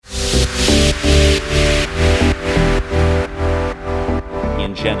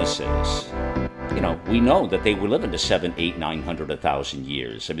Genesis, we know that they were living to 7, 8, 900, 1,000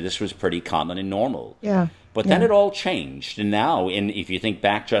 years. I mean, this was pretty common and normal. Yeah. But then it all changed. And now, if you think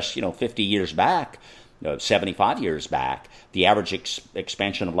back just, 50 years back, 75 years back, the average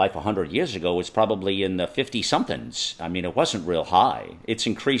expansion of life 100 years ago was probably in the 50-somethings. I mean, it wasn't real high. It's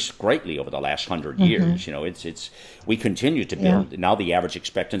increased greatly over the last 100 years. We continue to build. Now the average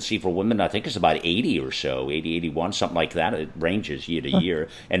expectancy for women, I think, is about 80 or so, 80, 81, something like that. It ranges year to year.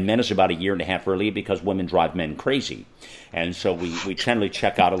 And men is about a year and a half earlier because women drive men crazy. And so we generally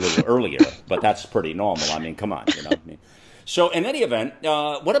check out a little earlier, but that's pretty normal. I mean, come on, So, in any event,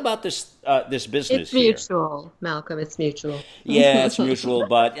 what about this business It's mutual, Malcolm. It's mutual. Yeah, it's mutual,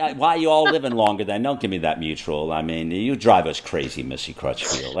 but why are you all living longer then? Don't give me that mutual. I mean, you drive us crazy, Missy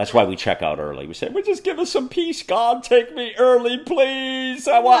Crutchfield. That's why we check out early. We say, well, just give us some peace, God. Take me early, please.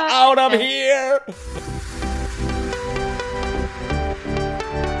 I want out of here.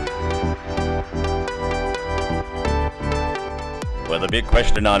 Well, the big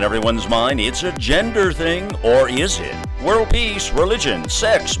question on everyone's mind, it's a gender thing, or is it? World peace, religion,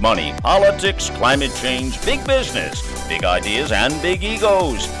 sex, money, politics, climate change, big business, big ideas, and big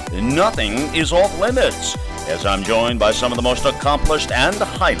egos. Nothing is off limits. As I'm joined by some of the most accomplished and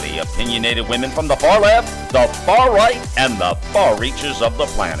highly opinionated women from the far left, the far right, and the far reaches of the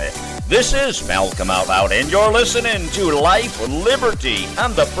planet. This is Malcolm Out Loud, and you're listening to Life, Liberty,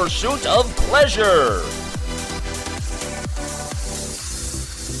 and the Pursuit of Pleasure.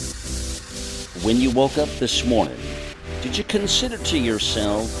 When you woke up this morning, did you consider to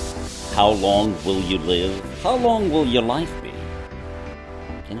yourself, how long will you live? How long will your life be?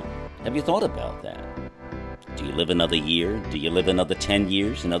 Have you thought about that? Do you live another year? Do you live another 10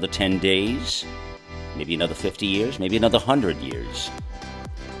 years? Another 10 days? Maybe another 50 years? Maybe another 100 years?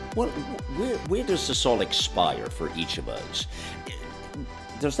 Where does this all expire for each of us?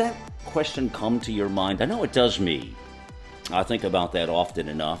 Does that question come to your mind? I know it does me. I think about that often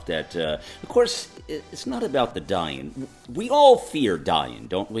enough that, of course, it's not about the dying. We all fear dying,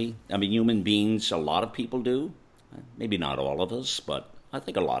 don't we? I mean, human beings, a lot of people do. Maybe not all of us, but I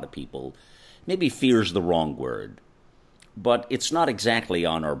think a lot of people. Maybe fear's the wrong word. But it's not exactly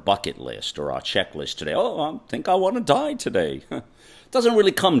on our bucket list or our checklist today. Oh, I think I want to die today. It doesn't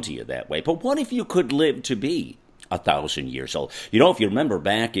really come to you that way. But what if you could live to be 1,000 years old? If you remember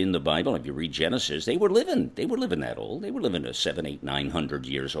back in the Bible, if you read Genesis, they were living that old. They were living to 7, 8, 900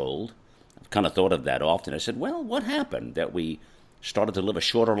 years old. I've kind of thought of that often. I said, well, what happened that we started to live a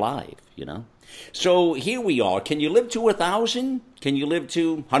shorter life, So here we are. Can you live to 1,000? Can you live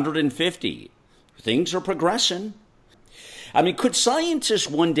to 150? Things are progressing. I mean, could scientists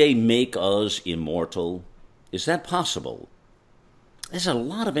one day make us immortal? Is that possible? There's a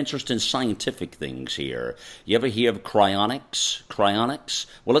lot of interesting scientific things here. You ever hear of cryonics? Cryonics?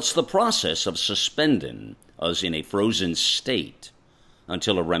 Well, it's the process of suspending us in a frozen state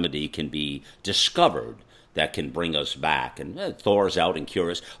until a remedy can be discovered that can bring us back and thaws out and cure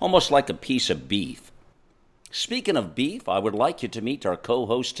us, almost like a piece of beef. Speaking of beef, I would like you to meet our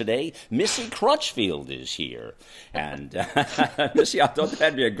co-host today. Missy Crutchfield is here. And Missy, I thought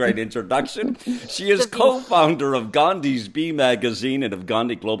that'd be a great introduction. She is co-founder of Gandhi's Bee magazine and of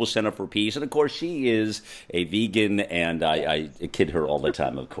Gandhi Global Center for Peace. And, of course, she is a vegan, and I kid her all the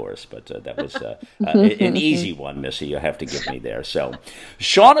time, of course. But that was an easy one, Missy. You have to give me there. So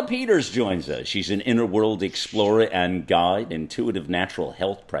Shauna Peters joins us. She's an inner world explorer and guide, intuitive natural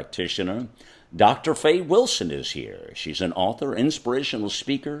health practitioner. Dr. Faye Wilson is here. She's an author, inspirational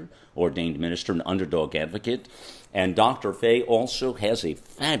speaker, ordained minister, and underdog advocate. And Dr. Faye also has a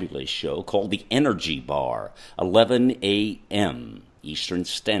fabulous show called The Energy Bar, 11 a.m. Eastern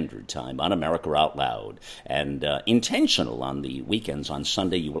Standard Time on America Out Loud. And intentional on the weekends on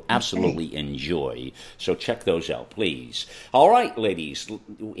Sunday. You will absolutely enjoy. So check those out, please. All right, ladies,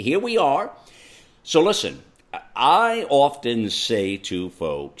 here we are. So listen, I often say to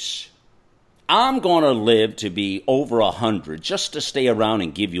folks, I'm going to live to be over 100 just to stay around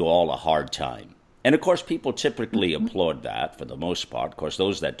and give you all a hard time. And, of course, people typically applaud that for the most part. Of course,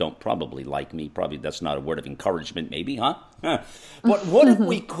 those that don't probably like me, probably that's not a word of encouragement maybe, huh? But what if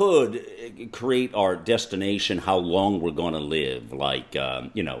we could create our destination, how long we're going to live? Like,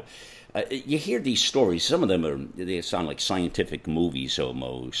 you hear these stories. Some of them they sound like scientific movies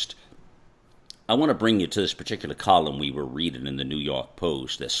almost. I want to bring you to this particular column we were reading in the New York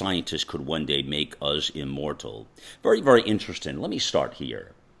Post, that scientists could one day make us immortal. Very, very interesting. Let me start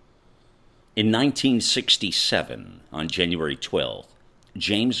here. In 1967, on January 12th,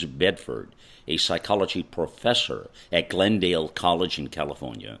 James Bedford, a psychology professor at Glendale College in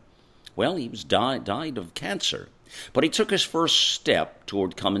California, Well, he was died of cancer. But he took his first step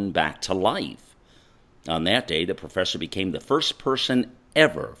toward coming back to life. On that day, the professor became the first person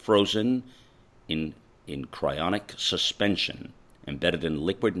ever frozen in, in cryonic suspension, embedded in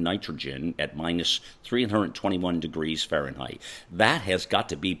liquid nitrogen at minus 321 degrees Fahrenheit. That has got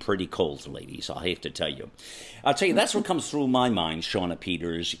to be pretty cold, ladies, I have to tell you. I'll tell you, that's what comes through my mind, Shauna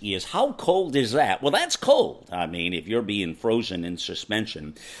Peters, is how cold is that? Well, that's cold. I mean, if you're being frozen in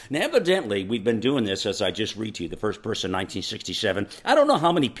suspension. Now, evidently, we've been doing this, as I just read to you, the first person, 1967. I don't know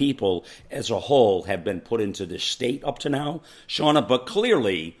how many people as a whole have been put into this state up to now, Shauna, but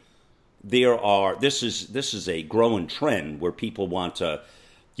clearly this is a growing trend where people want to,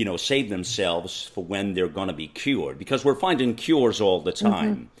 save themselves for when they're going to be cured, because we're finding cures all the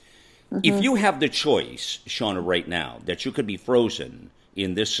time. If you have the choice, Shauna, right now that you could be frozen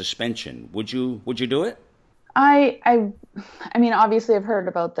in this suspension, would you do it? I mean, obviously I've heard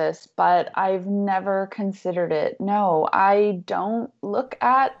about this, but I've never considered it. No, I don't look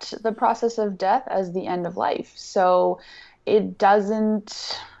at the process of death as the end of life. So it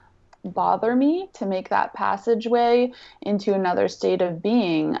doesn't bother me to make that passageway into another state of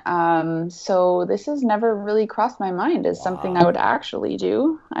being. So this has never really crossed my mind as something I would actually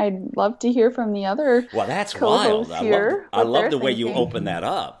do. I'd love to hear from the other that's wild. Here, I love the way you open that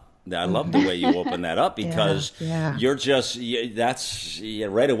up. I love the way you open that up, because you're just,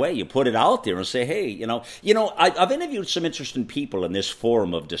 right away you put it out there and say, hey, I've interviewed some interesting people in this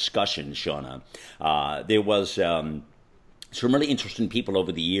forum of discussion, Shauna. There was some really interesting people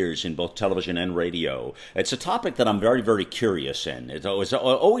over the years in both television and radio. It's a topic that I'm very, very curious in. It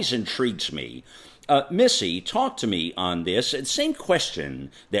always intrigues me. Missy, talk to me on this. Same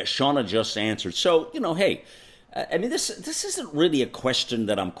question that Shauna just answered. So, hey, I mean, this isn't really a question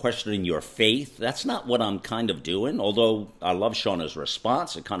that I'm questioning your faith. That's not what I'm kind of doing, although I love Shauna's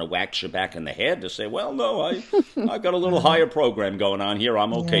response. It kind of whacks you back in the head to say, well, no, I got a little higher program going on here.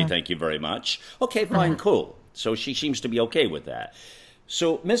 I'm okay, thank you very much. Okay, fine, cool. So she seems to be okay with that.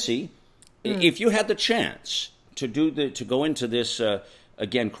 So, Missy, if you had the chance to go into this,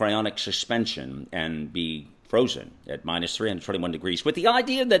 again, cryonic suspension and be frozen at minus 321 degrees, with the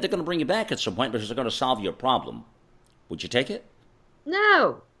idea that they're going to bring you back at some point because they're going to solve your problem, would you take it?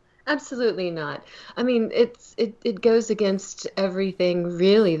 No, absolutely not. I mean, it goes against everything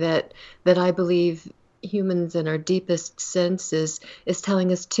really that I believe humans in our deepest sense is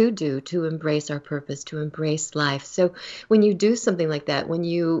telling us to do, to embrace our purpose, to embrace life. So when you do something like that, when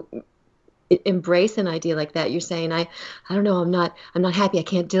you embrace an idea like that, you're saying, I don't know, I'm not happy, I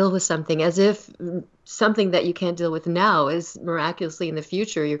can't deal with something, as if something that you can't deal with now is miraculously in the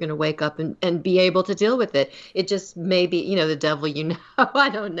future you're going to wake up and be able to deal with it. It just may be, the devil, I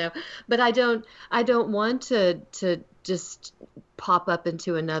don't know. But I don't want to just pop up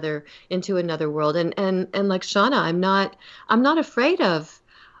into another world. And like Shauna, I'm not afraid of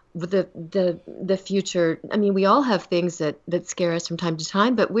the future. I mean, we all have things that scare us from time to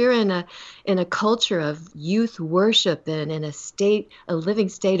time, but we're in a culture of youth worship and in a living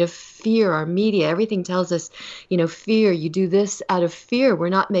state of fear. Our media, everything tells us, fear. You do this out of fear. We're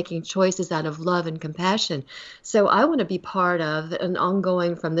not making choices out of love and compassion. So I want to be part of an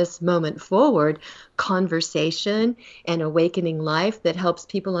ongoing, from this moment forward, conversation and awakening life that helps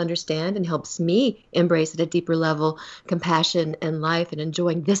people understand and helps me embrace at a deeper level compassion and life and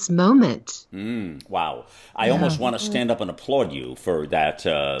enjoying this moment. Wow. I almost want to stand up and applaud you for that.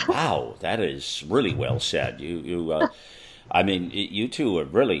 Wow, that is really well said. I mean, you two are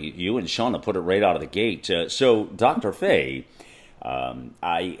really, you and Shauna put it right out of the gate. So, Dr. Faye,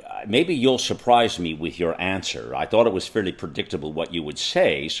 maybe you'll surprise me with your answer. I thought it was fairly predictable what you would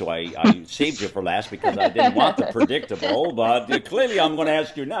say, so I saved you for last because I didn't want the predictable, but clearly I'm going to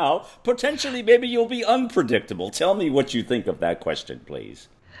ask you now. Potentially, maybe you'll be unpredictable. Tell me what you think of that question, please.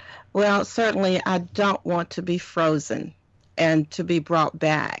 Well, certainly I don't want to be frozen and to be brought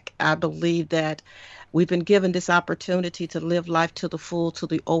back. I believe that we've been given this opportunity to live life to the full, to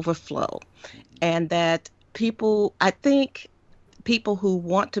the overflow, and that I think people who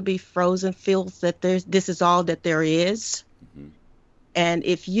want to be frozen feels that this is all that there is. And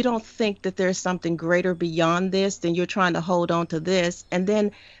if you don't think that there's something greater beyond this, then you're trying to hold on to this. And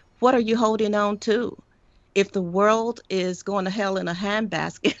then what are you holding on to? If the world is going to hell in a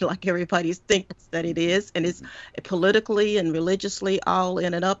handbasket, like everybody thinks that it is, and it's politically and religiously all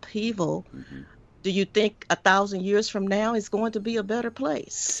in an upheaval, do you think 1,000 years from now is going to be a better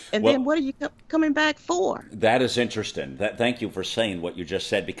place? And then what are you coming back for? That is interesting. Thank you for saying what you just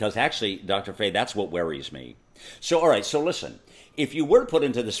said, because actually, Dr. Faye, that's what worries me. So, all right, so listen, if you were put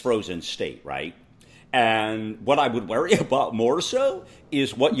into this frozen state, right, And what I would worry about more so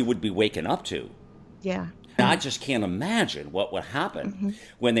is what you would be waking up to. Yeah. And I just can't imagine what would happen Mm-hmm.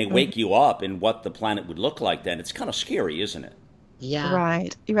 when they wake you up and what the planet would look like then. It's kind of scary, isn't it? Yeah.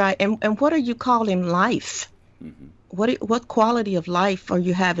 Right. Right. And what are you calling life? Hmm. What quality of life are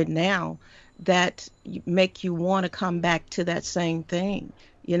you having now that make you want to come back to that same thing?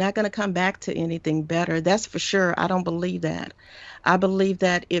 You're not going to come back to anything better. That's for sure. I don't believe that. I believe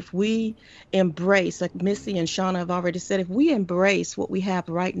that if we embrace, like Missy and Shauna have already said, if we embrace what we have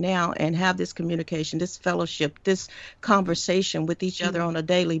right now and have this communication, this fellowship, this conversation with each other on a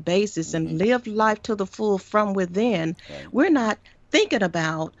daily basis and live life to the full from within, Right. we're not thinking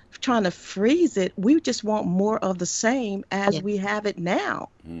about trying to freeze it. We just want more of the same as Yes. we have it now.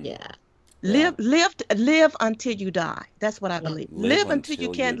 Yeah. Live until you die. That's what I believe. Live until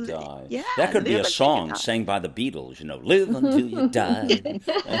you can't die. Yeah, That could be live a until you song die. sang by the Beatles, live until you die.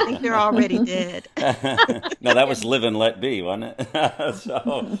 I think they're already dead. No, that was Live and Let Be, wasn't it?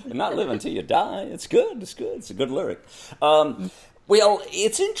 So, not live until you die. It's good. It's good. It's a good lyric. Well,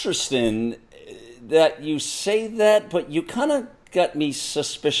 it's interesting that you say that, but you kind of got me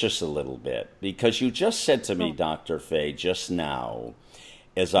suspicious a little bit because you just said to me, Dr. Faye, just now,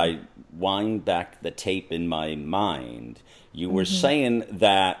 as I wind back the tape in my mind, you were saying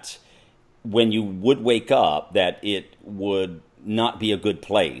that when you would wake up, that it would not be a good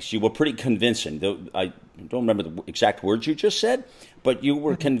place. You were pretty convincing. I don't remember the exact words you just said, but you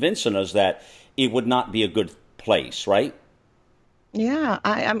were convincing us that it would not be a good place, right? Yeah,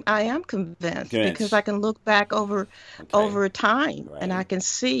 I am convinced because I can look back over time and I Right. can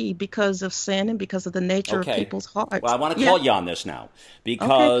see because of sin and because of the nature of Okay. people's hearts. Well, I want to Yeah. call you on this now Okay,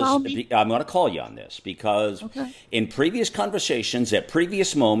 call because me. I'm going to call you on this because Okay. in previous conversations, at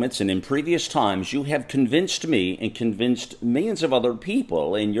previous moments, and in previous times, you have convinced me and convinced millions of other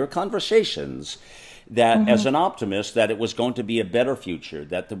people in your conversations that as an optimist that it was going to be a better future,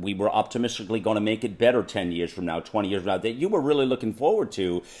 that we were optimistically going to make it better 10 years from now, 20 years from now, that you were really looking forward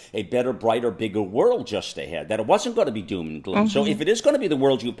to a better, brighter, bigger world just ahead, that it wasn't going to be doom and gloom. So if it is going to be the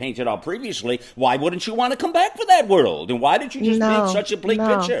world you painted out previously, why wouldn't you want to come back for that world? And why did you just paint No, such a bleak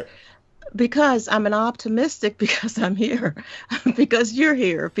no. picture? Because I'm an optimistic because I'm here, because you're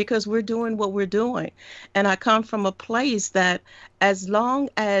here, because we're doing what we're doing. And I come from a place that as long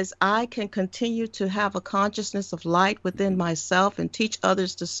as I can continue to have a consciousness of light within myself and teach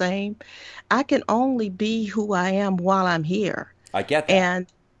others the same, I can only be who I am while I'm here. I get that.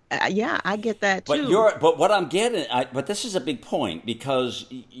 And yeah, I get that But too. but what I'm getting, but this is a big point because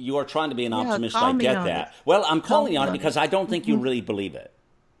you are trying to be an Yeah, optimist. call I me get on that. it. Well, I'm Call calling you me on it on because it. I don't think you really believe it.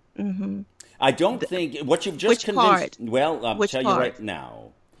 Hmm. I don't think what you've just Which convinced. part? Well, I'll Which tell you part? right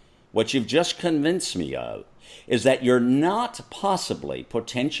now. What you've just convinced me of is that you're not possibly,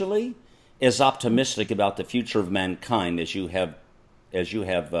 potentially, as optimistic about the future of mankind as you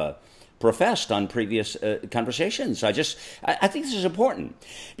have professed on previous conversations. I think this is important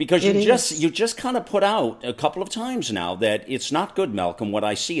because It you is. just kind of put out a couple of times now that it's not good, Malcolm. What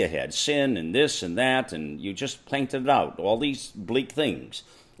I see ahead, sin and this and that, and you just painted it out all these bleak things.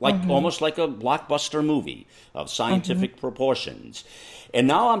 Like almost like a blockbuster movie of scientific proportions. And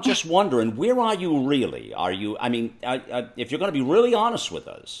now I'm just wondering, where are you really? Are you? I mean, if you're going to be really honest with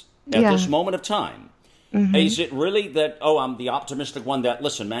us at this Yeah. moment of time, is it really that? Oh, I'm the optimistic one. That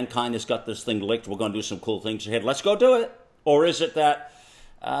listen, mankind has got this thing licked. We're going to do some cool things ahead. Let's go do it. Or is it that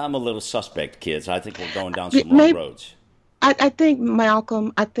I'm a little suspect, kids? I think we're going down some wrong Maybe, roads. I think,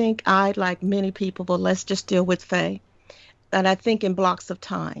 Malcolm, I think I, like many people, but let's just deal with Faye. And I think in blocks of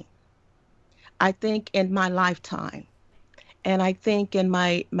time. I think in my lifetime. And I think in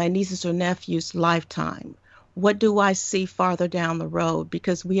my nieces or nephews' lifetime. What do I see farther down the road?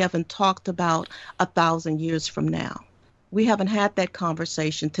 Because we haven't talked about 1,000 years from now. We haven't had that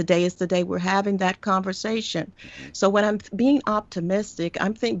conversation. Today is the day we're having that conversation. So when I'm being optimistic,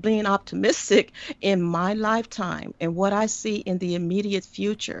 being optimistic in my lifetime and what I see in the immediate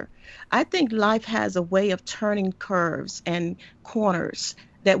future. I think life has a way of turning curves and corners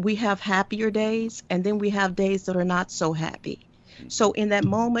that we have happier days and then we have days that are not so happy. So in that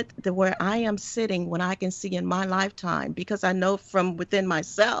moment where I am sitting, when I can see in my lifetime, because I know from within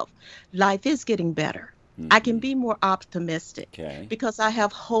myself, life is getting better. I can be more optimistic Okay. because I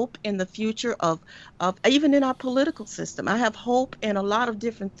have hope in the future of even in our political system. I have hope in a lot of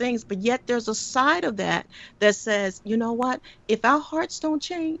different things, but yet there's a side of that that says, you know what? If our hearts don't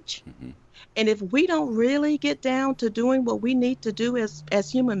change, and if we don't really get down to doing what we need to do as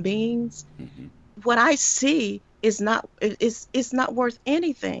human beings, what I see is not worth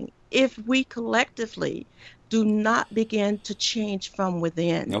anything if we collectively do not begin to change from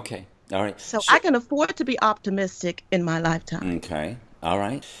within. Okay. All right. So I can afford to be optimistic in my lifetime. Okay. All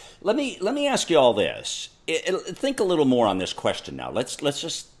right. Let me ask you all this. Think a little more on this question now. Let's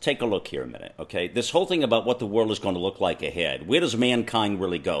just take a look here a minute, okay? This whole thing about what the world is going to look like ahead. Where does mankind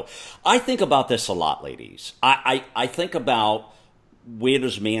really go? I think about this a lot, ladies. I think about where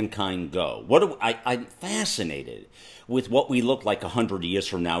does mankind go? I'm fascinated with what we look like 100 years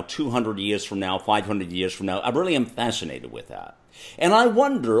from now, 200 years from now, 500 years from now. I really am fascinated with that. And I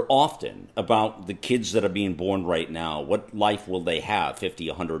wonder often about the kids that are being born right now. What life will they have 50,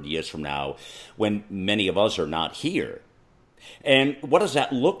 100 years from now when many of us are not here? And what does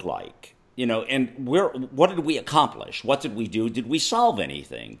that look like? And what did we accomplish? What did we do? Did we solve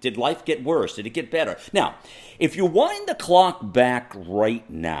anything? Did life get worse? Did it get better? Now, if you wind the clock back right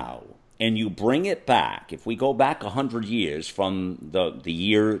now and you bring it back, if we go back 100 years from the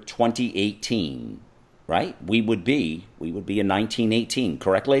year 2018, right? We would be in 1918,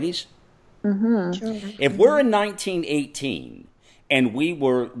 correct, ladies? Mm-hmm. Sure. If we're in 1918 and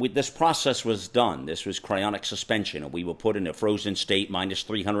this process was done, this was cryonic suspension, and we were put in a frozen state, minus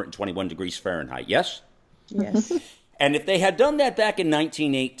 321 degrees Fahrenheit, yes? Yes. And if they had done that back in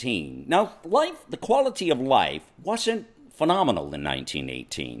 1918, now the quality of life wasn't phenomenal in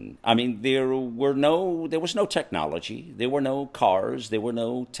 1918. I mean, there was no technology, there were no cars, there were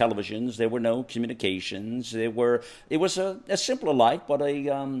no televisions, there were no communications. It was a simpler life, but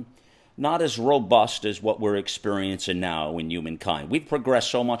not as robust as what we're experiencing now in humankind. We've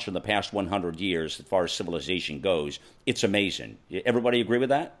progressed so much in the past 100 years as far as civilization goes. It's amazing. Everybody agree with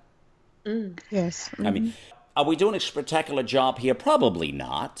that? Yes. I mean, are we doing a spectacular job here? Probably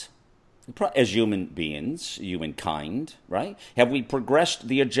not. As human beings, humankind, right? Have we progressed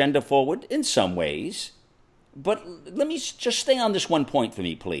the agenda forward? In some ways. But let me just stay on this one point for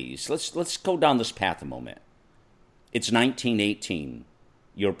me, please. Let's go down this path a moment. It's 1918.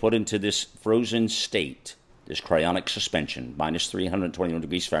 You're put into this frozen state, this cryonic suspension, minus 321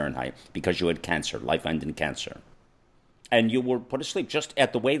 degrees Fahrenheit, because you had cancer, life-ending cancer. And you were put to sleep just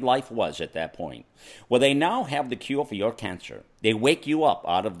at the way life was at that point. Well, they now have the cure for your cancer. They wake you up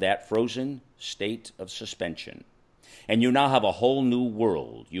out of that frozen state of suspension. And you now have a whole new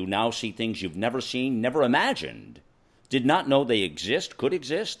world. You now see things you've never seen, never imagined, did not know they could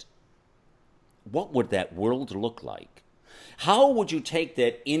exist. What would that world look like? How would you take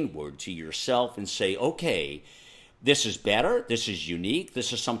that inward to yourself and say, okay, this is better, this is unique,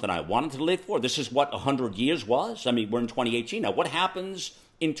 this is something I wanted to live for, this is what 100 years was? I mean, we're in 2018 now. What happens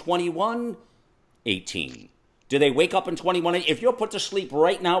in 2118? Do they wake up in 2118? If you're put to sleep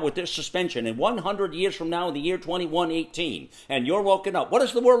right now with this suspension, and 100 years from now in the year 2118, and you're woken up, what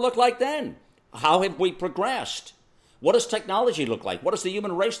does the world look like then? How have we progressed? What does technology look like? What does the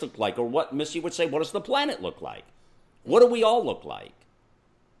human race look like? Or what Missy would say, what does the planet look like? What do we all look like?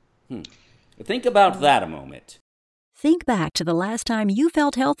 Think about that a moment. Think back to the last time you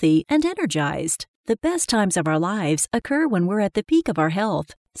felt healthy and energized. The best times of our lives occur when we're at the peak of our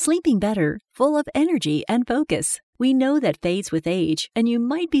health, sleeping better, full of energy and focus. We know that fades with age, and you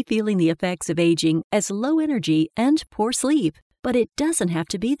might be feeling the effects of aging as low energy and poor sleep. But it doesn't have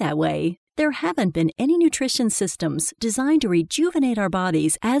to be that way. There haven't been any nutrition systems designed to rejuvenate our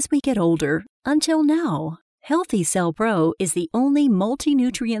bodies as we get older until now. Healthy Cell Pro is the only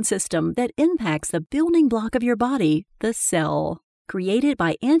multi-nutrient system that impacts the building block of your body, the cell. Created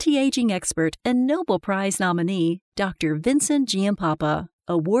by anti-aging expert and Nobel Prize nominee, Dr. Vincent Giampapa,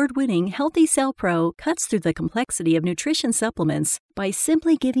 award-winning Healthy Cell Pro cuts through the complexity of nutrition supplements by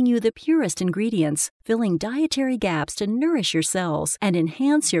simply giving you the purest ingredients, filling dietary gaps to nourish your cells and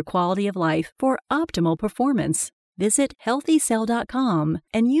enhance your quality of life for optimal performance. Visit healthycell.com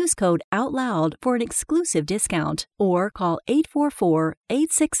and use code OUTLOUD for an exclusive discount, or call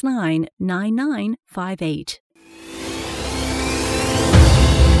 844-869-9958.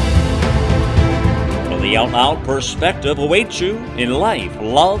 The Out Loud perspective awaits you in life,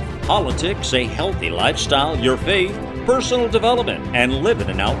 love, politics, a healthy lifestyle, your faith, personal development, and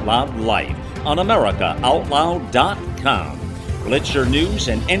living an out loud life on AmericaOutloud.com. Well, it's your news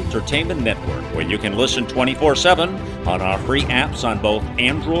and entertainment network where you can listen 24/7 on our free apps on both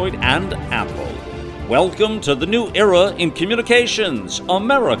Android and Apple. Welcome to the new era in communications,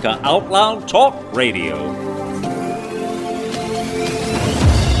 America Out Loud Talk Radio.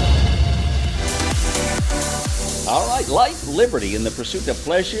 All right, life, liberty, and the pursuit of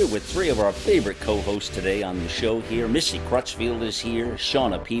pleasure with three of our favorite co-hosts today on the show here. Missy Crutchfield is here,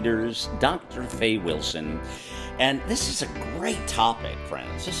 Shauna Peters, Dr. Faye Wilson. And this is a great topic,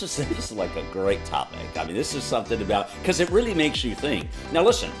 friends. This is like a great topic. I mean, this is something about, because it really makes you think. Now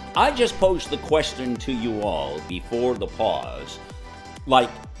listen, I just posed the question to you all before the pause. Like,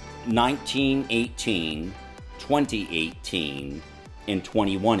 1918, 2018, and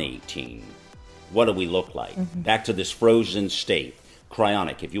 2118. What do we look like? Back to this frozen state.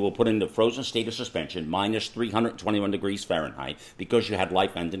 Cryonic. If you will put in the frozen state of suspension, minus 321 degrees Fahrenheit, because you had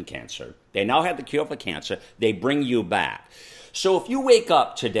life-ending cancer. They now have the cure for cancer. They bring you back. So if you wake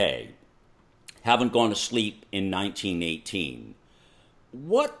up today, haven't gone to sleep in 1918,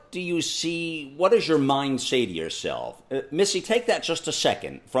 what do you see? What does your mind say to yourself? Missy, take that just a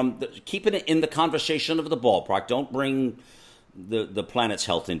second. Keeping it in the conversation of the ballpark. Don't bring the planet's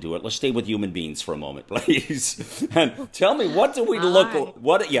health into it. Let's stay with human beings for a moment, please. And tell me, what do we look?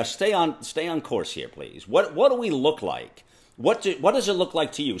 Stay on course here, please. What do we look like? What does it look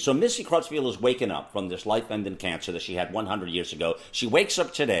like to you? So Missy Crutchfield is waking up from this life-ending cancer that she had 100 years ago. She wakes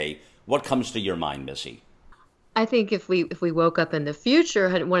up today. What comes to your mind, Missy? I think if we woke up in the future,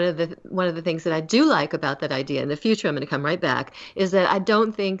 one of the things that I do like about that idea in the future, I'm going to come right back, is that I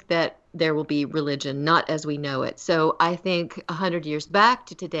don't think that there will be religion, not as we know it. So I think 100 years back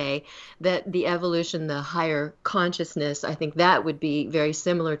to today, that the evolution, the higher consciousness, I think that would be very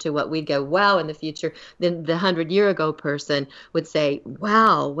similar to what we'd go, wow, in the future. Then the 100-year-ago person would say,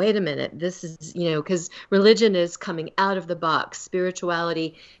 wow, wait a minute, this is, because religion is coming out of the box.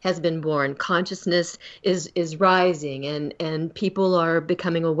 Spirituality has been born. Consciousness is rising, and people are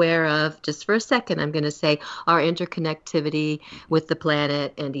becoming aware of, just for a second, I'm going to say, our interconnectivity with the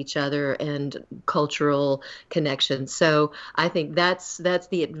planet and each other and cultural connections. So I think that's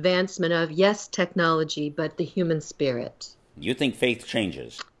the advancement of, yes, technology, but the human spirit. You think faith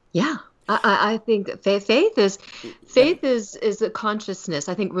changes? Yeah. I think faith is a consciousness.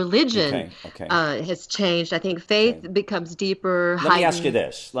 I think religion has changed. I think faith becomes deeper. Let me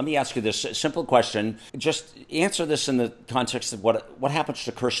ask you this simple question. Just answer this in the context of what happens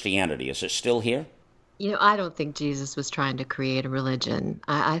to Christianity. Is it still here? I don't think Jesus was trying to create a religion.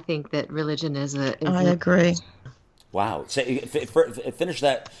 I think that religion is I agree. Wow. Finish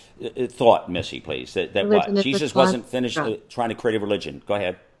that thought, Missy, please. That what? Jesus wasn't finished trying to create a religion. Go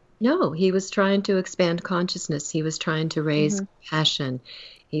ahead. No, he was trying to expand consciousness. He was trying to raise passion.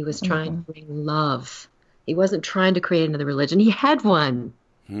 He was trying to bring love. He wasn't trying to create another religion. He had one.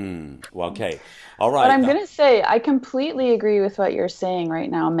 Well, okay. All right. But I'm going to say, I completely agree with what you're saying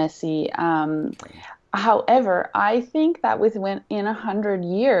right now, Missy. However, I think that in 100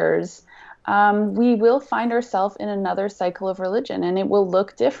 years, we will find ourselves in another cycle of religion, and it will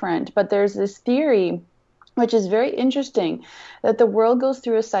look different. But there's this theory, which is very interesting, that the world goes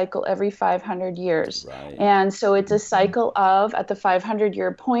through a cycle every 500 years. Right. And so it's a cycle of, at the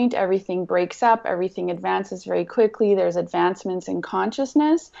 500-year point, everything breaks up, everything advances very quickly, there's advancements in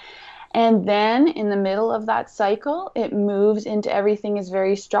consciousness. And then in the middle of that cycle, it moves into everything is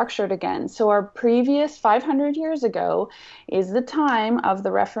very structured again. So our previous 500 years ago is the time of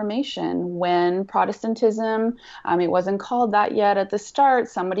the Reformation, when Protestantism, it wasn't called that yet at the start,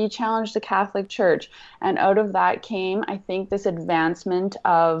 somebody challenged the Catholic Church. And out of that came, I think, this advancement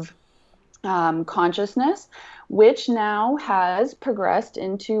of consciousness, which now has progressed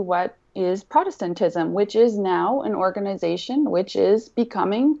into what is Protestantism, which is now an organization which is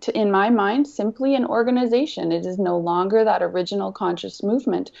becoming, in my mind, simply an organization. It is no longer that original conscious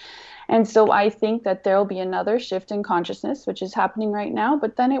movement. And so I think that there will be another shift in consciousness, which is happening right now,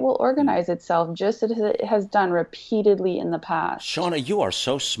 but then it will organize itself just as it has done repeatedly in the past. Shauna, you are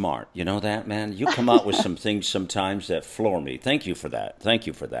so smart. You know that, man? You come out with some things sometimes that floor me. Thank you for that.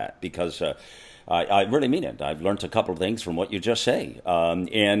 Because I really mean it. I've learned a couple of things from what you just say.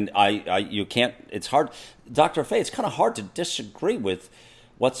 And you can't, it's hard. Dr. Fay, it's kind of hard to disagree with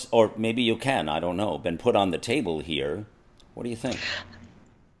or maybe you can, I don't know, been put on the table here. What do you think?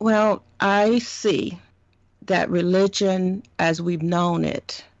 Well, I see that religion as we've known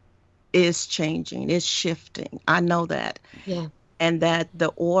it is changing, is shifting. I know that. Yeah. And that the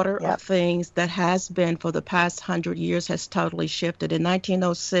order of things that has been for the past 100 years has totally shifted. In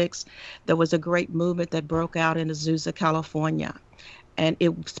 1906, there was a great movement that broke out in Azusa, California. And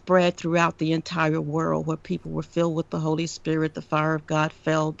it spread throughout the entire world, where people were filled with the Holy Spirit. The fire of God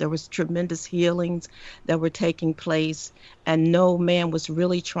fell. There was tremendous healings that were taking place, and no man was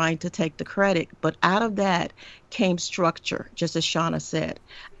really trying to take the credit. But out of that came structure, just as Shauna said.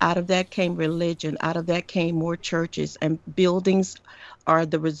 Out of that came religion. Out of that came more churches, and buildings are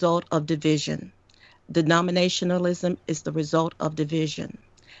the result of division. Denominationalism is the result of division.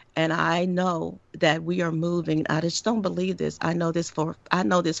 And I know that we are moving. I just don't believe this. I know this for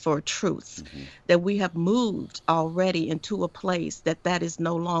a truth, that we have moved already into a place that is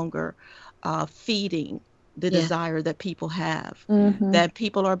no longer feeding the Yeah. desire that people have, Mm-hmm. that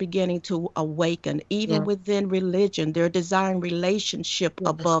people are beginning to awaken. Even Yeah. within religion, they're desiring relationship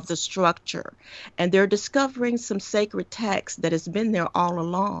above the Yes. structure. And they're discovering some sacred text that has been there all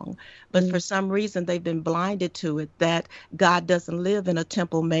along. But for Mm. some reason, they've been blinded to it, that God doesn't live in a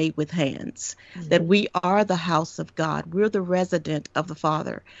temple made with hands, that Mm. we are the house of God. We're the resident of the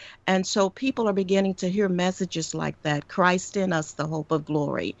Father. And so people are beginning to hear messages like that, Christ in us, the hope of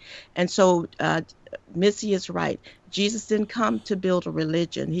glory. And so Missy is right. Jesus didn't come to build a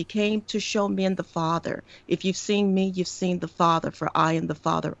religion. He came to show men the Father. If you've seen me, you've seen the Father, for I and the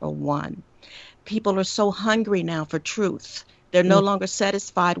Father are one. People are so hungry now for truth. They're no Mm. longer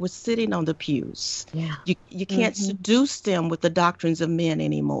satisfied with sitting on the pews. Yeah. You can't Mm-hmm. seduce them with the doctrines of men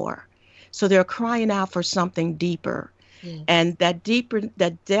anymore. So they're crying out for something deeper. Yes. And that deeper,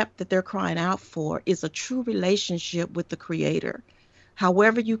 that depth that they're crying out for is a true relationship with the Creator.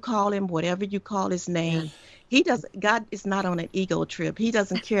 However you call him, whatever you call his Yeah. name, God is not on an ego trip. He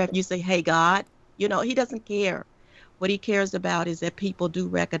doesn't care if you say, "Hey, God," he doesn't care. What he cares about is that people do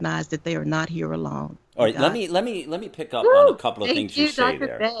recognize that they are not here alone. All right, let God, me pick up on a Woo! couple of Thank things you you, say Dr.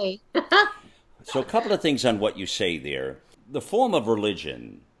 there. Faye. So a couple of things on what you say there. The form of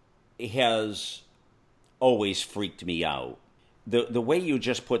religion has always freaked me out. The way you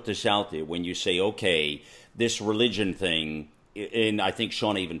just put this out there, when you say, okay, this religion thing, and I think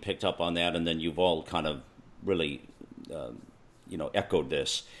Shauna even picked up on that, and then you've all kind of really, echoed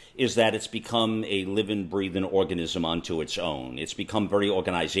this, is that it's become a living, breathing organism unto its own. It's become very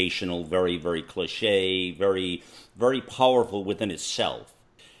organizational, very, very cliche, very, very powerful within itself,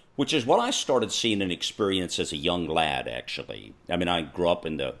 which is what I started seeing and experience as a young lad, actually. I mean, I grew up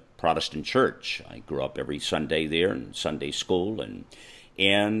in the Protestant church. I grew up every Sunday there in Sunday school,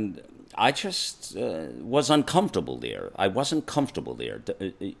 and I just was uncomfortable there. I wasn't comfortable there,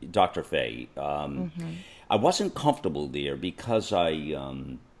 Dr. Faye. I wasn't comfortable there because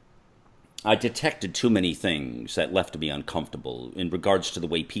I detected too many things that left me uncomfortable in regards to the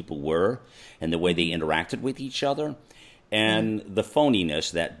way people were and the way they interacted with each other, and the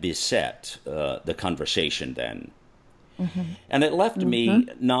phoniness that beset the conversation then. And it left me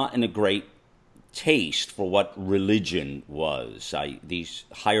not in a great taste for what religion was. These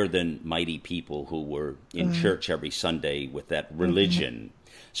higher than mighty people who were in church every Sunday with that religion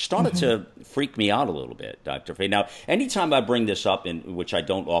started to freak me out a little bit, Dr. Faye. Now, anytime I bring this up, in which I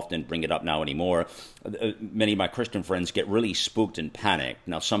don't often bring it up now anymore, many of my Christian friends get really spooked and panicked.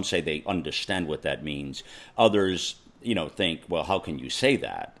 Now, some say they understand what that means. Others think, well, how can you say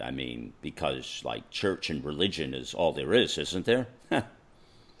that? I mean, because like church and religion is all there is, isn't there?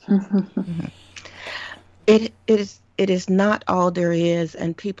 It is not all there is,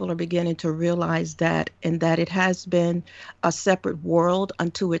 and people are beginning to realize that, and that it has been a separate world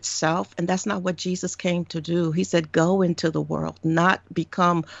unto itself, and that's not what Jesus came to do. He said, go into the world, not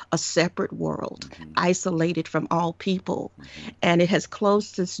become a separate world, isolated from all people. And it has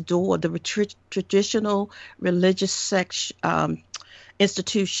closed its door. The traditional religious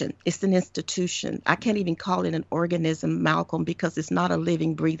institution. It's an institution. I can't even call it an organism, Malcolm, because it's not a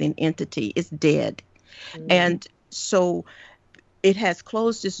living, breathing entity. It's dead. And so it has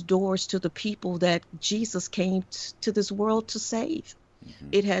closed its doors to the people that Jesus came to this world to save.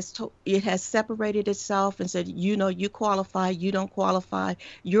 It has separated itself and said, you qualify, you don't qualify,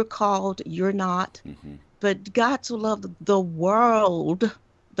 you're called, you're not. But God so loved the world,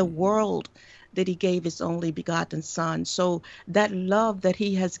 that he gave his only begotten son. So that love that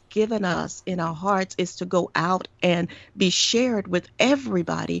he has given us in our hearts is to go out and be shared with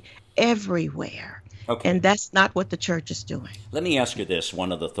everybody, everywhere. Okay. And that's not what the church is doing. Let me ask you this,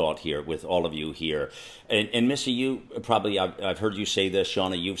 one other thought here with all of you here. And Missy, you probably, I've heard you say this,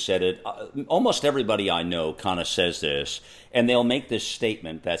 Shauna, you've said it. Almost everybody I know kind of says this, and they'll make this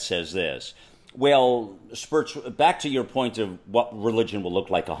statement that says this. Well, back to your point of what religion will look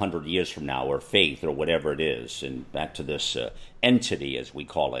like 100 years from now, or faith, or whatever it is, and back to this entity, as we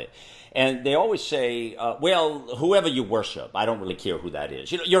call it. And they always say, well, whoever you worship, I don't really care who that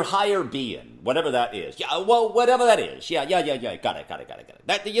is. Your higher being, whatever that is. Yeah, well, whatever that is. Yeah. Got it.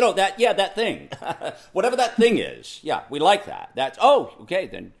 That thing. Whatever that thing is. Yeah, we like that. Okay,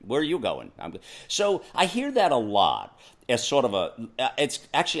 then where are you going? So I hear that a lot as sort of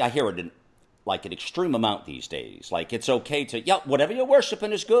I hear it in like an extreme amount these days. Like, it's okay to, whatever you're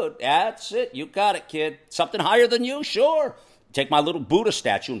worshiping is good. That's it. You got it, kid. Something higher than you? Sure. Take my little Buddha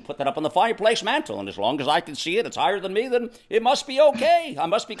statue and put that up on the fireplace mantle, and as long as I can see it, it's higher than me, then it must be okay. I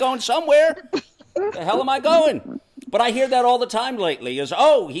must be going somewhere. The hell am I going? But I hear that all the time lately is,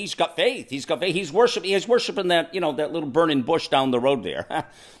 he's got faith. He's worshiping that, that little burning bush down the road there.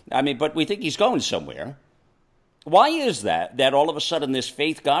 I mean, but we think he's going somewhere. Why is that? That all of a sudden this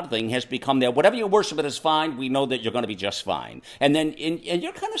faith God thing has become there. Whatever you worship it is fine. We know that you're going to be just fine. And then, and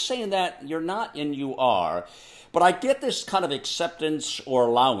you're kind of saying that you're not and you are. But I get this kind of acceptance or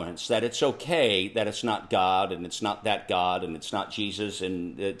allowance that it's okay that it's not God and it's not that God and it's not Jesus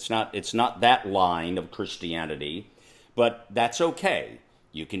and it's not that line of Christianity. But that's okay.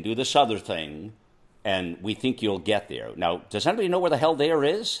 You can do this other thing, and we think you'll get there. Now, does anybody know where the hell there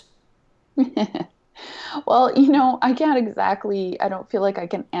is? Well, I don't feel like I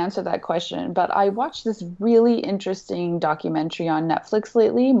can answer that question, but I watched this really interesting documentary on Netflix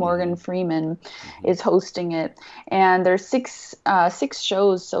lately. Morgan Freeman is hosting it, and there's six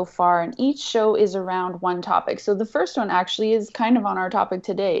shows so far, and each show is around one topic. So the first one actually is kind of on our topic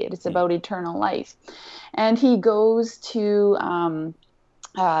today. It's about eternal life, and he goes to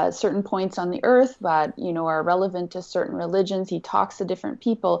certain points on the earth that are relevant to certain religions. He talks to different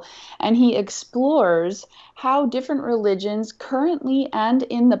people, and he explores how different religions currently and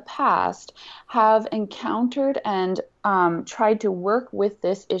in the past have encountered and tried to work with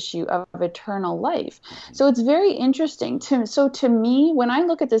this issue of eternal life. So it's very interesting. To me, when I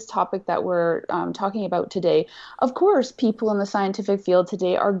look at this topic that we're talking about today, of course, people in the scientific field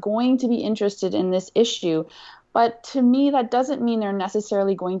today are going to be interested in this issue. But to me, that doesn't mean they're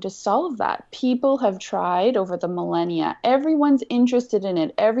necessarily going to solve that. People have tried over the millennia. Everyone's interested in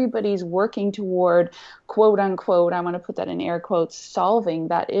it. Everybody's working toward, quote unquote, I want to put that in air quotes, solving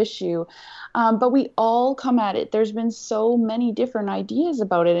that issue. But we all come at it. There's been so many different ideas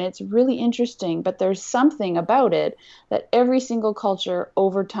about it, and it's really interesting. But there's something about it that every single culture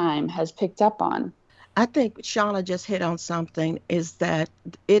over time has picked up on. I think Shauna just hit on something, is that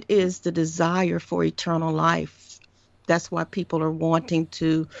it is the desire for eternal life. That's why people are wanting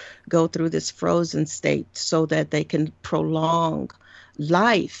to go through this frozen state so that they can prolong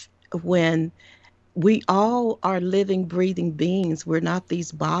life, when we all are living, breathing beings. We're not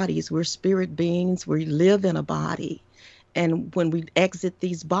these bodies. We're spirit beings. We live in a body. And when we exit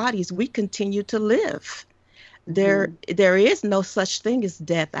these bodies, we continue to live. There is no such thing as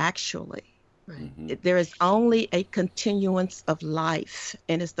death, actually. Right. There is only a continuance of life,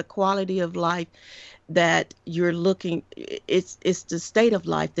 and it's the quality of life that you're looking. It's the state of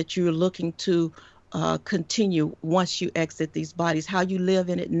life that you're looking to continue once you exit these bodies. How you live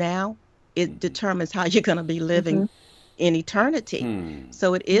in it now, it determines how you're going to be living in eternity.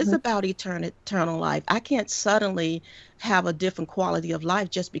 So it is about eternal life. I can't suddenly have a different quality of life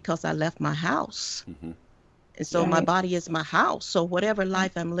just because I left my house. And so my body is my house. So whatever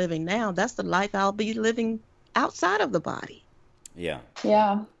life I'm living now, that's the life I'll be living outside of the body. Yeah.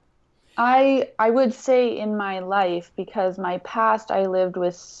 I would say in my life, because my past, I lived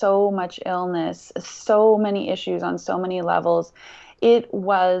with so much illness, so many issues on so many levels. It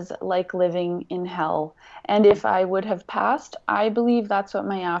was like living in hell. And if I would have passed, I believe that's what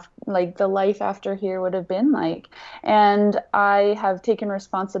the life after here would have been like. And I have taken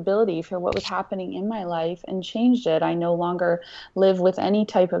responsibility for what was happening in my life and changed it. I no longer live with any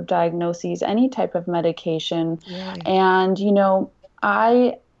type of diagnoses, any type of medication. Right. And,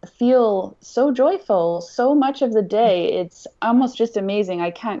 I feel so joyful so much of the day. It's almost just amazing.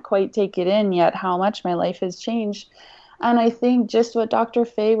 I can't quite take it in yet how much my life has changed. And I think just what Dr.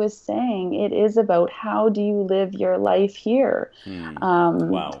 Faye was saying, it is about how do you live your life here?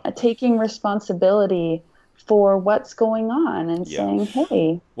 Taking responsibility for what's going on and saying,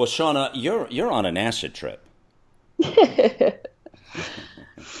 hey. Well, Shauna, you're on an acid trip.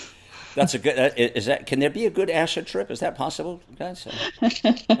 That's a good. Can there be a good acid trip? Is that possible, guys?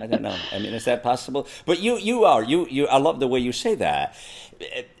 I don't know. I mean, is that possible? But you are. I love the way you say that,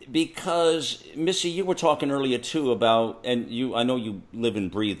 because Missy, you were talking earlier too about, and I know you live and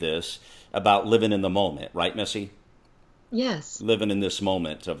breathe this, about living in the moment, right, Missy? Yes. Living in this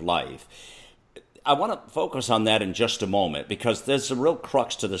moment of life. I want to focus on that in just a moment, because there's a real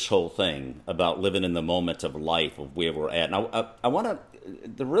crux to this whole thing about living in the moment of life, of where we're at. And I want to,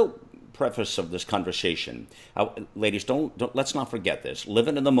 the real preface of this conversation, ladies, don't let's not forget this: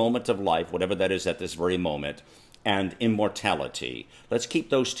 living in the moment of life, whatever that is at this very moment, and immortality. Let's keep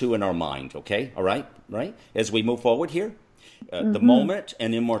those two in our mind, okay? All right, as we move forward here. The moment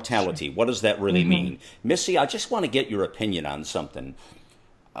and immortality. What does that really mean? Missy, I just want to get your opinion on something.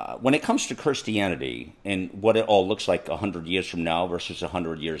 When it comes to Christianity and what it all looks like 100 years from now versus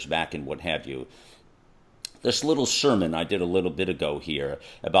 100 years back and what have you, this little sermon I did a little bit ago here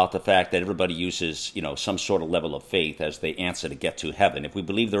about the fact that everybody uses, some sort of level of faith as the answer to get to heaven. If we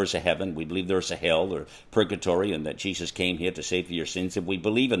believe there is a heaven, we believe there is a hell or purgatory, and that Jesus came here to save your sins. If we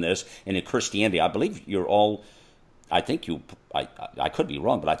believe in this, and in Christianity, I believe you're all I think I could be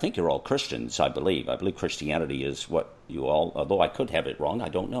wrong, but I think you're all Christians, I believe. I believe Christianity is what you all, although I could have it wrong, I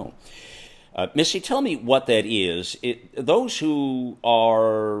don't know. Missy, tell me what that is. Those who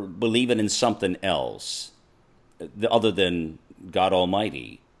are believing in something else other than God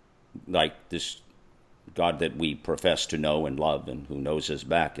Almighty, like this God that we profess to know and love and who knows us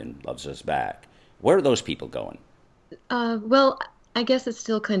back and loves us back, where are those people going? Well, I guess it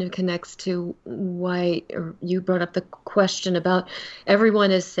still kind of connects to why you brought up the question about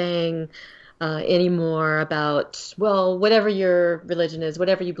everyone is saying anymore about, well, whatever your religion is,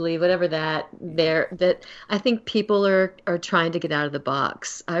 whatever you believe, whatever that I think people are trying to get out of the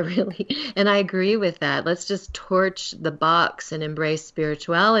box. And I agree with that. Let's just torch the box and embrace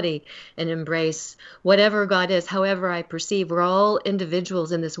spirituality and embrace whatever God is, however I perceive. We're all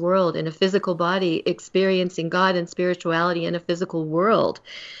individuals in this world in a physical body experiencing God and spirituality in a physical world.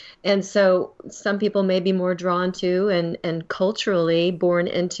 And so some people may be more drawn to and culturally born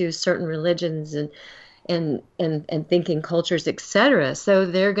into certain religions and thinking cultures, etc. So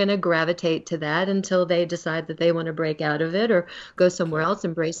they're going to gravitate to that until they decide that they want to break out of it or go somewhere else,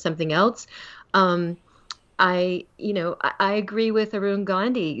 embrace something else. I agree with Arun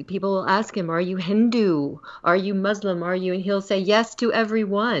Gandhi. People will ask him, are you Hindu? Are you Muslim? Are you? And he'll say yes to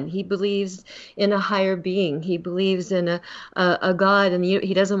everyone. He believes in a higher being. He believes in a God, and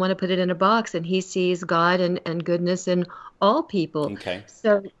he doesn't want to put it in a box, and he sees God and goodness in all people. Okay.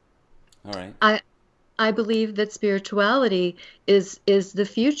 So all right. I believe that spirituality is the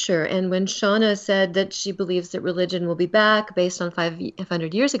future. And when Shauna said that she believes that religion will be back based on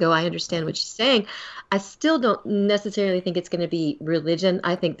 500 years ago, I understand what she's saying. I still don't necessarily think it's going to be religion.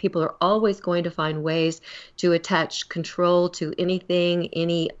 I think people are always going to find ways to attach control to anything,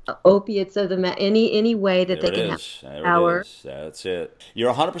 any opiates of any way that they can have power. That's it.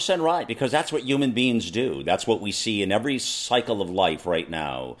 You're 100% right, because that's what human beings do. That's what we see in every cycle of life right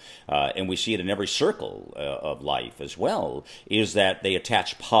now, and we see it in every circle of life as well, is that they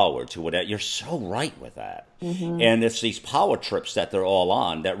attach power to whatever. You're so right with that. Mm-hmm. And it's these power trips that they're all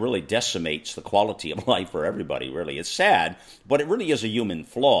on that really decimates the quality of life for everybody, really. It's sad, but it really is a human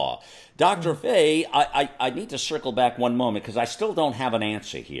flaw. Dr. Faye, I need to circle back one moment because I still don't have an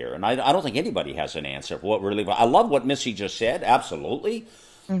answer here. And I don't think anybody has an answer for what really... I love what Missy just said, absolutely,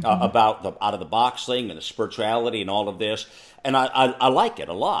 about the out-of-the-box thing and the spirituality and all of this. And I like it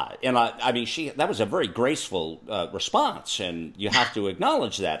a lot. And I mean, that was a very graceful response, and you have to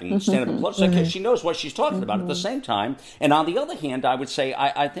acknowledge that and stand up and applaud because she knows what she's talking about at the same time. And on the other hand, I would say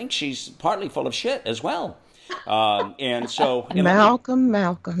I think she's partly full of shit as well. And so Malcolm.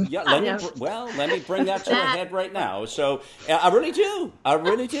 Yeah, let me bring that to a head right now. So I really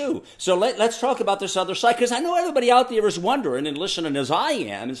do. So let's talk about this other side, because I know everybody out there is wondering and listening as I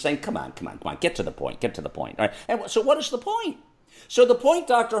am and saying, come on, get to the point. All right. And so what is the point? So the point,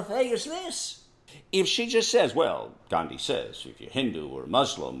 Dr. Faye, is this. If she just says, well, Gandhi says, if you're Hindu or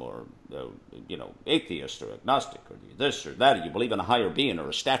Muslim or, atheist or agnostic or this or that, or you believe in a higher being or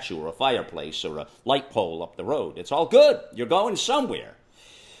a statue or a fireplace or a light pole up the road, it's all good. You're going somewhere.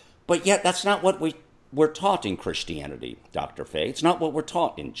 But yet that's not what we're taught in Christianity, Dr. Faye. It's not what we're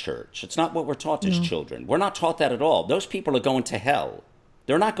taught in church. It's not what we're taught as children. We're not taught that at all. Those people are going to hell.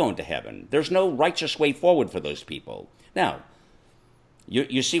 They're not going to heaven. There's no righteous way forward for those people. Now,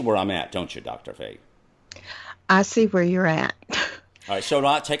 you see where I'm at, don't you, Dr. Faye? I see where you're at. All right, so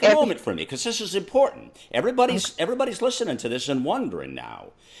now take a moment for me, because this is important. Everybody's listening to this and wondering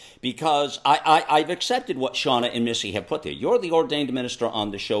now, because I've accepted what Shauna and Missy have put there. You're the ordained minister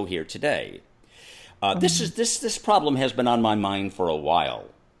on the show here today. This problem has been on my mind for a while,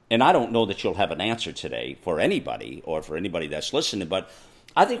 and I don't know that you'll have an answer today for anybody or for anybody that's listening, but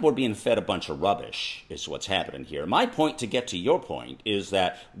I think we're being fed a bunch of rubbish is what's happening here. My point, to get to your point, is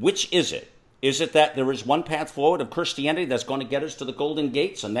that which is it? Is it that there is one path forward of Christianity that's going to get us to the golden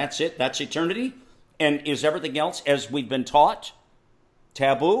gates and that's it? That's eternity? And is everything else, as we've been taught,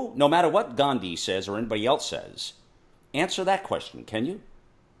 taboo? No matter what Gandhi says or anybody else says. Answer that question, can you?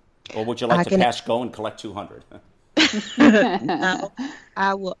 Or would you like to pass go and collect 200? No,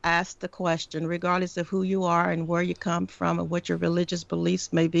 I will ask the question, regardless of who you are and where you come from and what your religious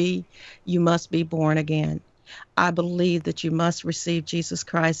beliefs may be, you must be born again. I believe that you must receive Jesus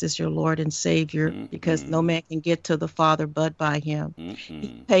Christ as your Lord and Savior, because no man can get to the Father but by him.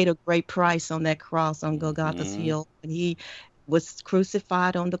 He paid a great price on that cross on Golgotha's hill, and he was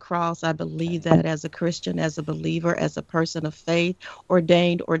crucified on the cross. I believe that as a Christian, as a believer, as a person of faith,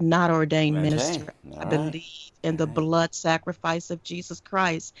 ordained or not ordained minister. I believe in the blood sacrifice of Jesus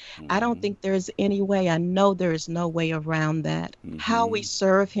Christ. I don't think there's any way, I know there is no way around that. How we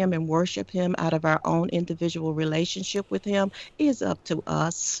serve him and worship him out of our own individual relationship with him is up to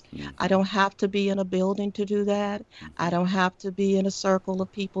us. I don't have to be in a building to do that. I don't have to be in a circle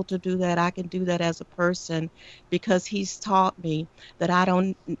of people to do that. I can do that as a person because he's taught me that I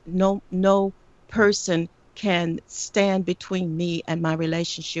don't, no person can stand between me and my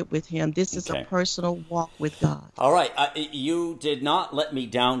relationship with him. This is a personal walk with God. All right. You did not let me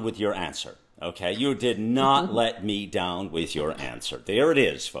down with your answer. Okay. You did not let me down with your answer. There it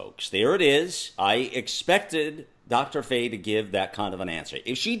is, folks. There it is. I expected Dr. Faye to give that kind of an answer.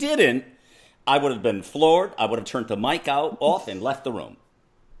 If she didn't, I would have been floored. I would have turned the mic off and left the room.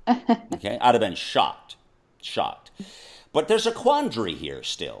 Okay. I'd have been shocked. But there's a quandary here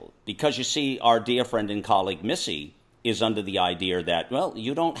still, because you see, our dear friend and colleague Missy is under the idea that, well,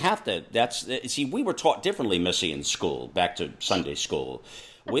 you don't have to. See, we were taught differently, Missy, in school, back to Sunday school.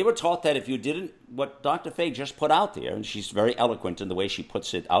 We were taught that if you didn't, what Dr. Faye just put out there, and she's very eloquent in the way she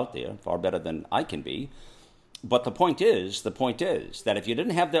puts it out there, far better than I can be. But the point is that if you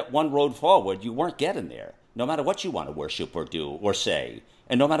didn't have that one road forward, you weren't getting there, no matter what you want to worship or do or say.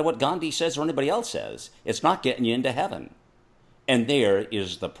 And no matter what Gandhi says or anybody else says, it's not getting you into heaven. And there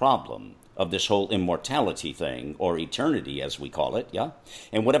is the problem of this whole immortality thing, or eternity as we call it, yeah?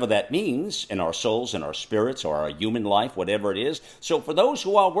 And whatever that means in our souls, in our spirits, or our human life, whatever it is. So for those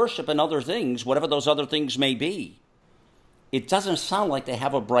who are worshiping other things, whatever those other things may be, it doesn't sound like they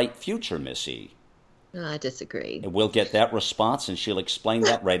have a bright future, Missy. No, I disagree. And we'll get that response, and she'll explain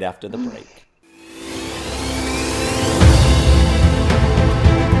that right after the break.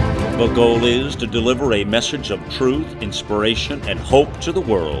 The goal is to deliver a message of truth, inspiration, and hope to the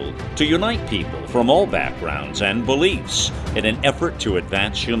world, to unite people from all backgrounds and beliefs in an effort to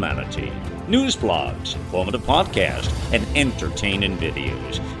advance humanity. News blogs, informative podcasts, and entertaining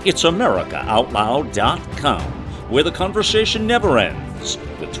videos. It's AmericaOutloud.com, where the conversation never ends,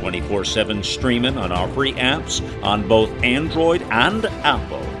 with 24/7 streaming on our free apps on both Android and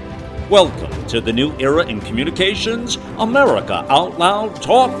Apple. Welcome to the new era in communications, America Out Loud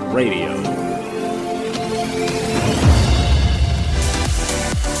Talk Radio.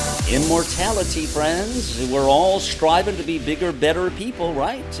 Immortality, friends. We're all striving to be bigger, better people,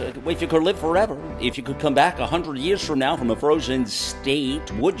 right? If you could live forever, if you could come back 100 years from now from a frozen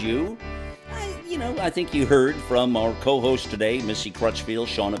state, would you? I think you heard from our co-hosts today, Missy Crutchfield,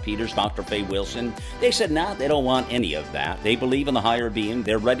 Shauna Peters, Dr. Faye Wilson. They said, they don't want any of that. They believe in the higher being.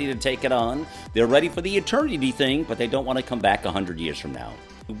 They're ready to take it on. They're ready for the eternity thing, but they don't want to come back 100 years from now.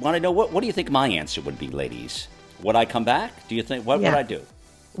 Want to know, what do you think my answer would be, ladies? Would I come back? Do you think, what would I do?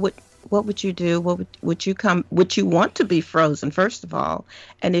 What would you do? Would you want to be frozen, first of all?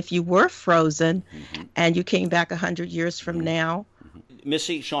 And if you were frozen and you came back 100 years from now?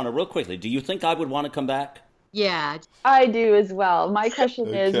 Missy, Shauna, real quickly, do you think I would want to come back? Yeah. I do as well. My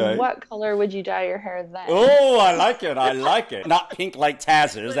question is, what color would you dye your hair then? Oh, I like it. Not pink like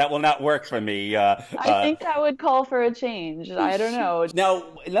Taz's. That will not work for me. I think that would call for a change. I don't know. Now,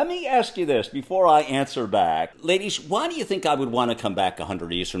 let me ask you this before I answer back. Ladies, why do you think I would want to come back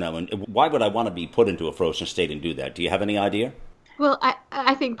 100 years from now? And why would I want to be put into a frozen state and do that? Do you have any idea? Well,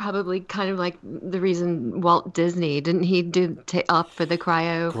 I think probably kind of like the reason Walt Disney, didn't he opt for the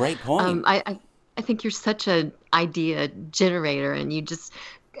cryo? Great point. I think you're such an idea generator, and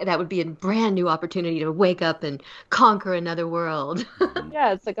that would be a brand new opportunity to wake up and conquer another world.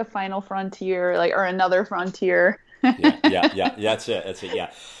 Yeah, it's like a final frontier, or another frontier. Yeah, that's it,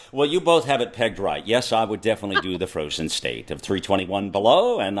 yeah. Well, you both have it pegged right. Yes, I would definitely do the frozen state of 321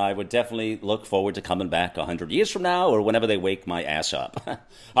 below, and I would definitely look forward to coming back 100 years from now or whenever they wake my ass up.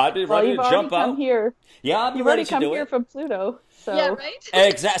 I'd be ready to jump out. Here. Yeah, I'd be ready to do it. You've already come here from Pluto. So. Yeah, right?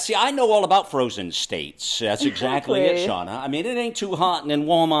 Exactly. See, I know all about frozen states. That's exactly it, Shauna. I mean, it ain't too hot and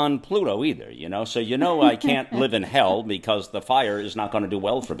warm on Pluto either, So I can't live in hell because the fire is not going to do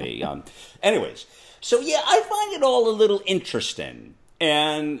well for me. Anyways, so yeah, I find it all a little interesting.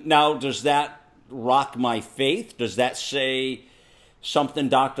 And now, does that rock my faith? Does that say something,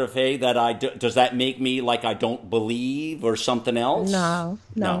 Dr. Faye, that does that make me like I don't believe or something else? No,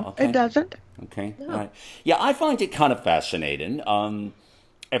 okay. It doesn't. Okay, all right. Yeah, I find it kind of fascinating.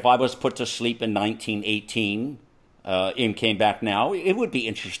 If I was put to sleep in 1918 and came back now, it would be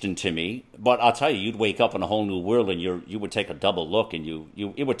interesting to me. But I'll tell you, you'd wake up in a whole new world, and you would take a double look, and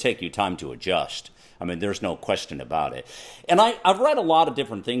it would take you time to adjust. I mean, there's no question about it. And I've read a lot of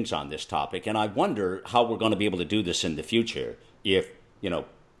different things on this topic, and I wonder how we're going to be able to do this in the future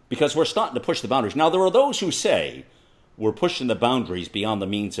because we're starting to push the boundaries. Now, there are those who say we're pushing the boundaries beyond the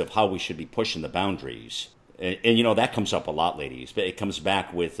means of how we should be pushing the boundaries. And you know, that comes up a lot, ladies. But it comes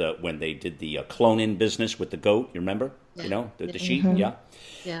back with when they did the cloning business with the goat. You remember? Yeah. You know, the Yeah. sheep. Mm-hmm. Yeah.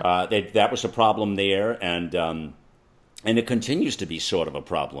 Yeah. That was a problem there, and it continues to be sort of a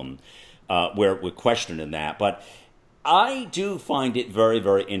problem where we're questioning that. But I do find it very,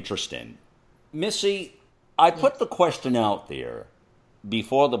 very interesting. Missy, I put Yes. the question out there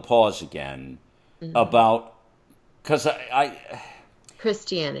before the pause again Hmm. about, because I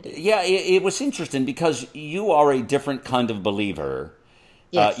Christianity. yeah, it was interesting because you are a different kind of believer.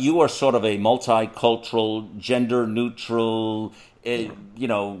 Yes. You are sort of a multicultural, gender neutral, Yeah. you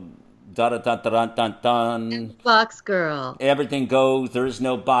know, da da da da da da. Box girl. Everything goes. There is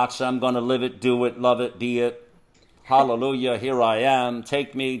no box. I'm going to live it, do it, love it, be it. Hallelujah. Here I am.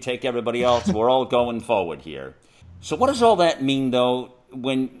 Take me, take everybody else. We're all going forward here. So, what does all that mean, though?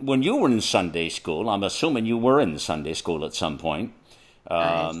 When you were in Sunday school, I'm assuming you were in Sunday school at some point.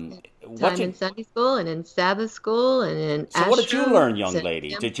 I Um, spent what time in did Sunday school and in Sabbath school and in so? What did you ashrams learn, young and lady?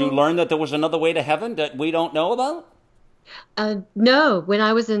 Did you temples. learn that there was another way to heaven that we don't know about? No, when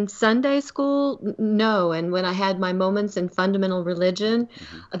I was in Sunday school, no. And when I had my moments in fundamental religion,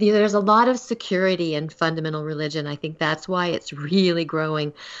 Hmm. there's a lot of security in fundamental religion. I think that's why it's really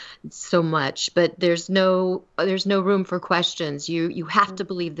growing so much. But there's no room for questions. You have to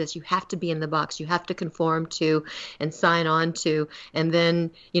believe this. You have to be in the box. You have to conform to and sign on to, and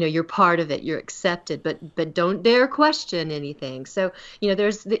then you're part of it. You're accepted. But don't dare question anything. So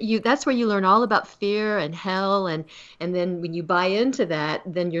that's where you learn all about fear and hell and then when you buy into that,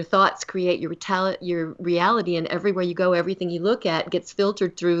 then your thoughts create your reality, and everywhere you go, everything you look at gets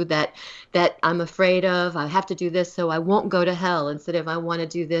filtered through that I'm afraid of. I have to do this so I won't go to hell instead of I want to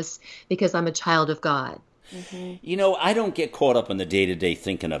do this because I'm a child of God. Hmm. You know, I don't get caught up in the day to day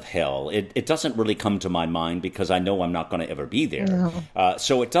thinking of hell. It doesn't really come to my mind because I know I'm not going to ever be there. No.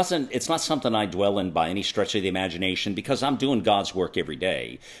 So it's not something I dwell in by any stretch of the imagination because I'm doing God's work every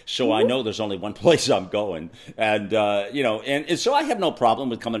day. So I know there's only one place I'm going. And so I have no problem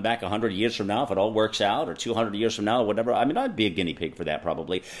with coming back 100 years from now if it all works out, or 200 years from now, or whatever. I mean, I'd be a guinea pig for that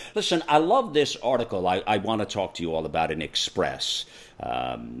probably. Listen, I love this article. I want to talk to you all about in Express.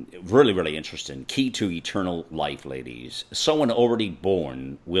 Really, really interesting. Key to eternal life, ladies. Someone already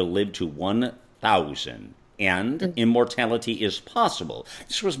born will live to 1,000, and immortality is possible.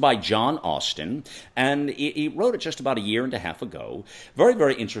 This was by John Austin, and he wrote it just about a year and a half ago. Very,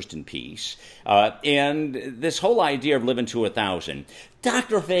 very interesting piece. And this whole idea of living to 1,000.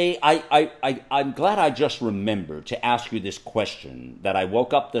 Dr. Fay, I'm glad I just remembered to ask you this question that I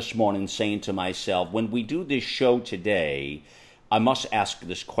woke up this morning saying to myself, when we do this show today, I must ask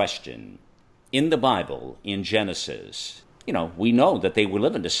this question. In the Bible, in Genesis, we know that they were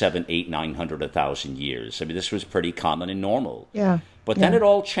living to 7, 8, 900, 1,000 years. I mean, this was pretty common and normal. Yeah. But then Yeah. it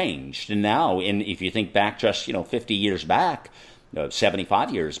all changed. And now, if you think back just, 50 years back,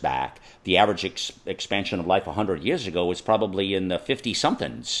 75 years back, the average expansion of life 100 years ago was probably in the 50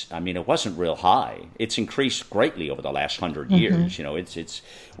 somethings. I mean, it wasn't real high. It's increased greatly over the last 100 years.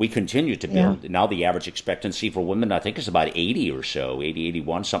 We continue to Yeah. build. Now the average expectancy for women, I think, is about 80 or so, 80,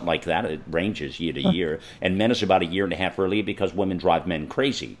 81, something like that. It ranges year to year. And men is about a year and a half earlier because women drive men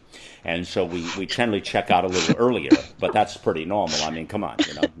crazy. And so we generally check out a little earlier, but that's pretty normal. I mean, come on,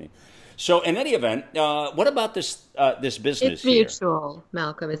 I mean. So in any event, what about this business It's here? mutual,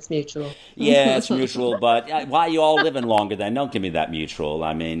 Malcolm. It's mutual. Yeah, it's mutual, but why are you all living longer then? Don't give me that mutual.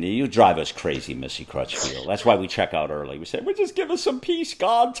 I mean, you drive us crazy, Missy Crutchfield. That's why we check out early. We say, well, just give us some peace.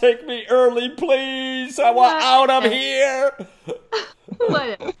 God, take me early, please. I want out of here.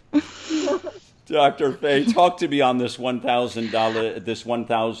 What? Dr. Fay, talk to me on this $1,000, this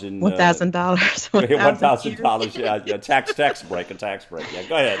 1,000, $1,000. $1,000, yeah, tax break, a tax break. Yeah,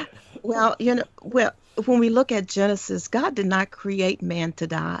 go ahead. Well, when we look at Genesis, God did not create man to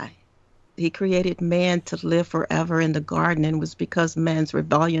die. He created man to live forever in the garden, and it was because man's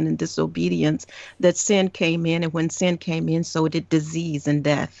rebellion and disobedience that sin came in, and when sin came in, so did disease and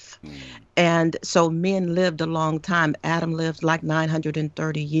death. And so men lived a long time. Adam lived like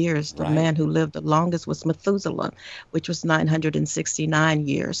 930 years. The Right. man who lived the longest was Methuselah, which was 969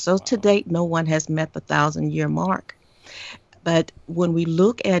 years. So to date, no one has met the 1,000-year mark. But when we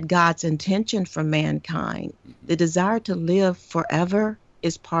look at God's intention for mankind, the desire to live forever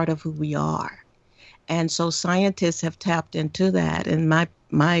is part of who we are. And so scientists have tapped into that. And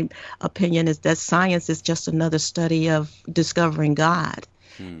my opinion is that science is just another study of discovering God.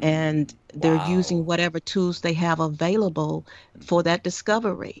 And they're Wow. using whatever tools they have available for that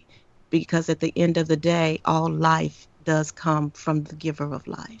discovery. Because at the end of the day, all life does come from the giver of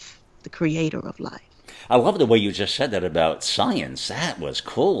life, the creator of life. I love the way you just said that about science. That was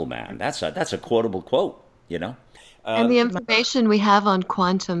cool, man. That's a quotable quote. you know? And the information we have on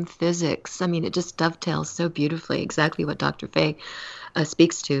quantum physics, I mean, it just dovetails so beautifully, exactly what Dr. Faye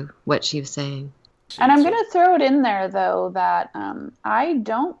speaks to, what she was saying. And I'm going to throw it in there, though, that I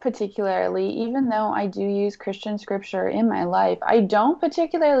don't particularly, even though I do use Christian scripture in my life, I don't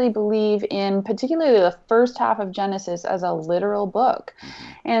particularly believe in particularly the first half of Genesis as a literal book.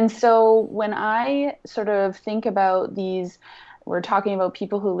 And so when I sort of think about these, we're talking about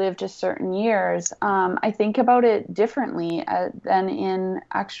people who live just certain years, I think about it differently than in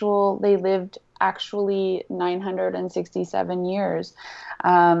they lived actually 967 years.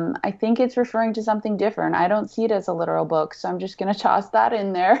 I think it's referring to something different. I don't see it as a literal book, so I'm just going to toss that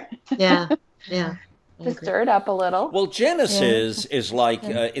in there. Yeah. To stir it up a little. Well, Genesis is like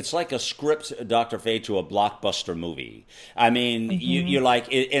it's like a script, Dr. Faye, to a blockbuster movie. I mean, you're like,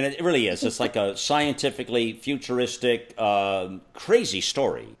 and it really is. It's like a scientifically futuristic, crazy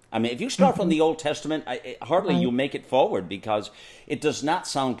story. I mean, if you start from the Old Testament, hardly you'll make it forward because it does not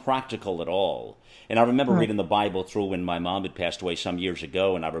sound practical at all. And I remember reading the Bible through when my mom had passed away some years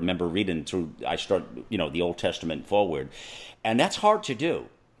ago, and I remember reading through, the Old Testament forward. And that's hard to do.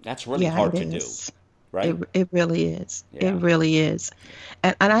 That's really hard to do. Right? It really is. Yeah. It really is.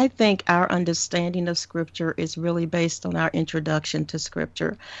 And I think our understanding of Scripture is really based on our introduction to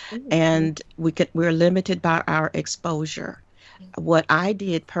Scripture. And we're limited by our exposure. What I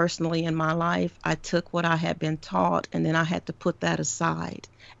did personally in my life, I took what I had been taught, and then I had to put that aside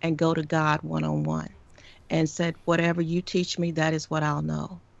and go to God one-on-one and said, whatever you teach me, that is what I'll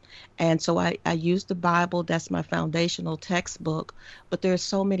know. And so I use the Bible. That's my foundational textbook. But there are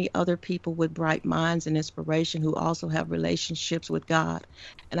so many other people with bright minds and inspiration who also have relationships with God.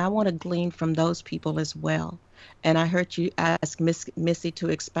 And I want to glean from those people as well. And I heard you ask Missy to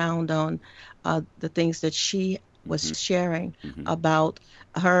expound on the things that she was sharing about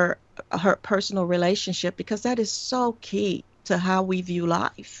her personal relationship, because that is so key to how we view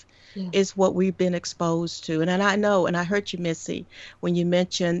life. Is what we've been exposed to. And I know, and I heard you, Missy, when you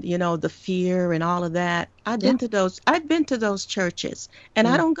mentioned, the fear and all of that. I've been to those churches, and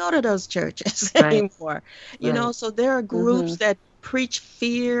I don't go to those churches anymore. So there are groups that preach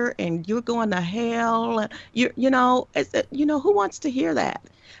fear and you're going to hell. Who wants to hear that?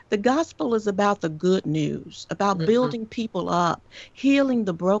 The gospel is about the good news, about building people up, healing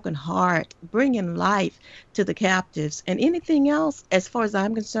the broken heart, bringing life to the captives. And anything else, as far as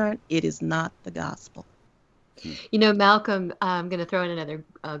I'm concerned, it is not the gospel. Malcolm, I'm going to throw in another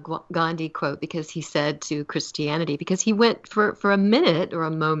Gandhi quote, because he said to Christianity, because he went for a minute or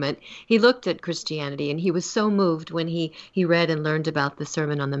a moment, he looked at Christianity and he was so moved when he read and learned about the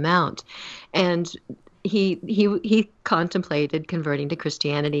Sermon on the Mount. And he contemplated converting to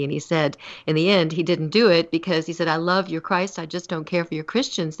Christianity, and he said in the end he didn't do it because he said, I love your Christ, I just don't care for your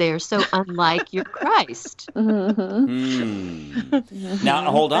Christians. They are so unlike your Christ. Now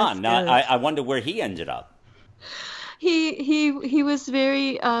hold on. Now I wonder where he ended up. He was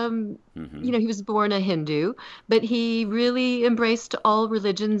very he was born a Hindu, but he really embraced all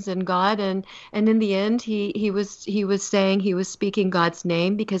religions and God, and in the end he was saying he was speaking God's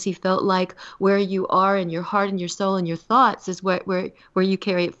name, because he felt like where you are in your heart and your soul and your thoughts is where you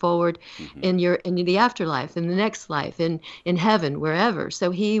carry it forward in the afterlife, in the next life, in heaven, wherever. So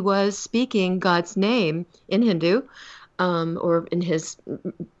he was speaking God's name in Hindu, or in his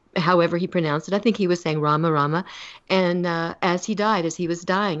however he pronounced it. I think he was saying Rama, Rama. And as he was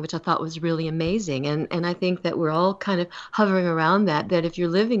dying, which I thought was really amazing. And I think that we're all kind of hovering around that if you're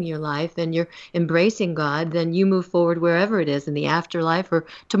living your life and you're embracing God, then you move forward wherever it is, in the afterlife or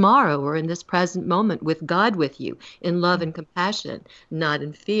tomorrow or in this present moment, with God with you, in love and compassion, not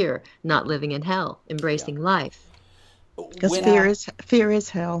in fear, not living in hell, embracing life. Because fear is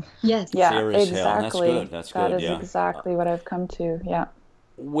hell. Yes. Yeah, fear is exactly. Hell. That's good. That is exactly what I've come to. Yeah.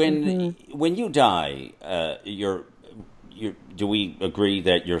 When you die, do we agree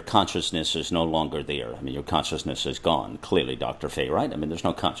that your consciousness is no longer there? I mean, your consciousness is gone, clearly, Dr. Faye, right? I mean, there's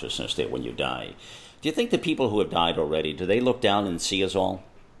no consciousness there when you die. Do you think the people who have died already, do they look down and see us all?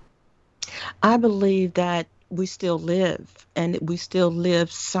 I believe that we still live, and we still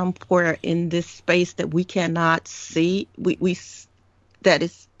live somewhere in this space that we cannot see. We that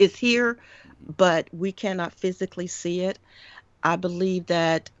is here, but we cannot physically see it. I believe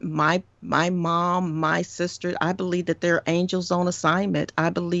that my My mom, my sister, I believe that they're angels on assignment. I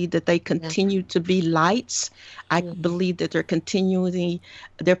believe that they continue to be lights. I believe that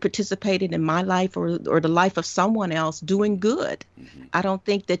they're participating in my life or the life of someone else doing good. I don't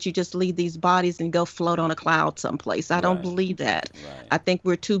think that you just leave these bodies and go float on a cloud someplace. I don't believe that. Right. I think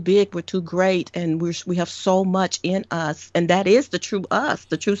we're too big, we're too great, and we have so much in us. And that is the true us,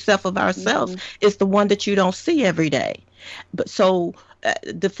 the true self of ourselves is the one that you don't see every day. But so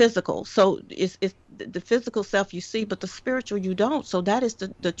the physical, so it's the physical self you see, but the spiritual you don't. So that is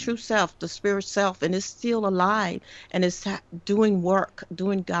the true self, the spirit self, and it's still alive and it's doing work,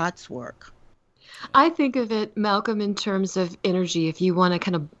 doing God's work. I think of it, Malcolm, in terms of energy, if you want to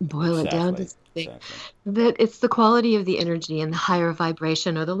kind of boil it down to something, that it's the quality of the energy and the higher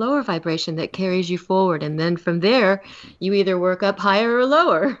vibration or the lower vibration that carries you forward. And then from there, you either work up higher or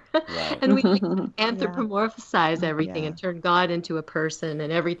lower. And we anthropomorphize everything and turn God into a person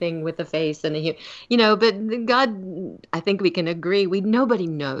and everything with a face and but God, I think we can agree, nobody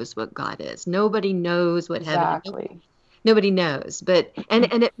knows what God is. Nobody knows what heaven is. Nobody knows, but and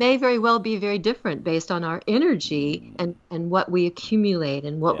it may very well be very different based on our energy and what we accumulate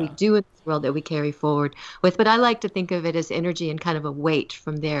and what we do in this world that we carry forward with. But I like to think of it as energy and kind of a weight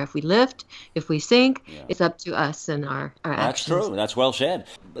from there. If we lift, if we sink, it's up to us and our actions. That's true. That's well said.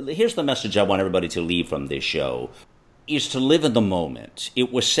 But here's the message I want everybody to leave from this show. Is to live in the moment.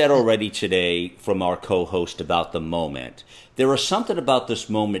 It was said already today from our co-host about the moment. There is something about this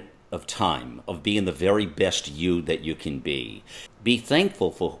moment of time, of being the very best you that you can be. Be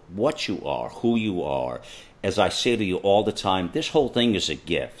thankful for what you are, who you are. As I say to you all the time, this whole thing is a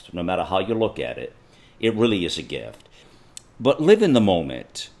gift, no matter how you look at it. It really is a gift. But live in the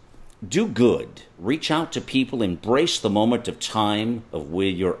moment. Do good. Reach out to people. Embrace the moment of time of where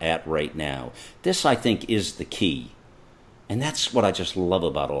you're at right now. This, I think, is the key. And that's what I just love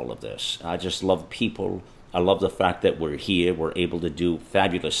about all of this. I just love people. I love the fact that we're here, we're able to do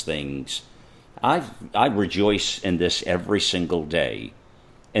fabulous things. I rejoice in this every single day.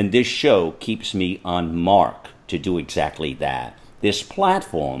 And this show keeps me on mark to do exactly that. This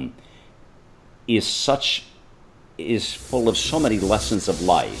platform is full of so many lessons of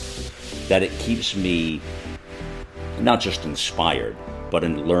life that it keeps me not just inspired, but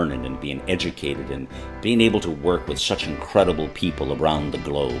in learning and being educated and being able to work with such incredible people around the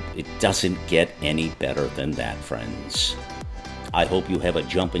globe. It doesn't get any better than that, friends. I hope you have a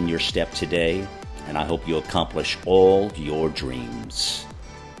jump in your step today, and I hope you accomplish all your dreams.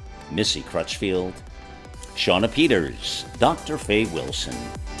 Missy Crutchfield, Shauna Peters, Dr. Faye Wilson.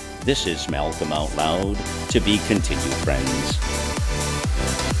 This is Malcolm Out Loud. To be continued, friends.